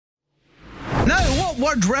Now, what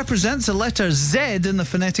word represents the letter Z in the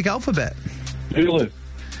phonetic alphabet? Hulu.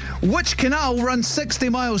 Which canal runs 60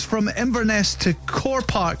 miles from Inverness to Core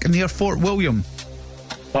Park near Fort William?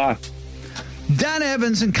 Pass. Dan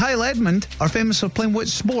Evans and Kyle Edmund are famous for playing which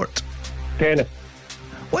sport? Tennis.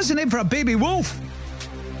 What's the name for a baby wolf?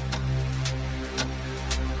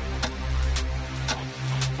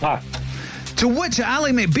 Pass. To which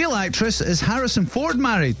Ally McBeal actress is Harrison Ford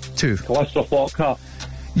married to? Calista Flockhart.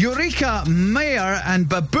 Eureka, Mayer and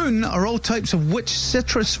Baboon are all types of which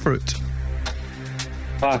citrus fruit?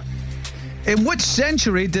 Pass. In which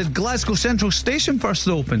century did Glasgow Central Station first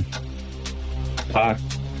open? Pass.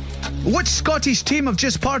 Which Scottish team have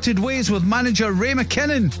just parted ways with manager Ray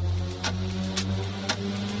McKinnon?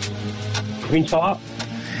 Queen's Park.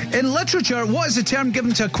 In literature, what is the term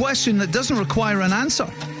given to a question that doesn't require an answer?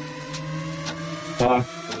 Pass.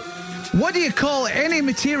 What do you call any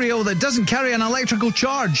material that doesn't carry an electrical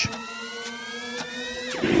charge?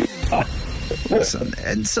 It's an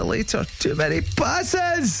insulator. Too many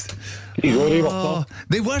passes. They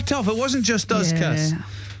were tough. It wasn't just us, Kiss.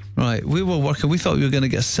 Right, we were working. We thought we were going to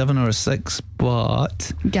get a 7 or a 6,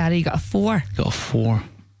 but Gary got a 4. got a 4.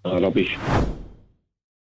 Rubbish.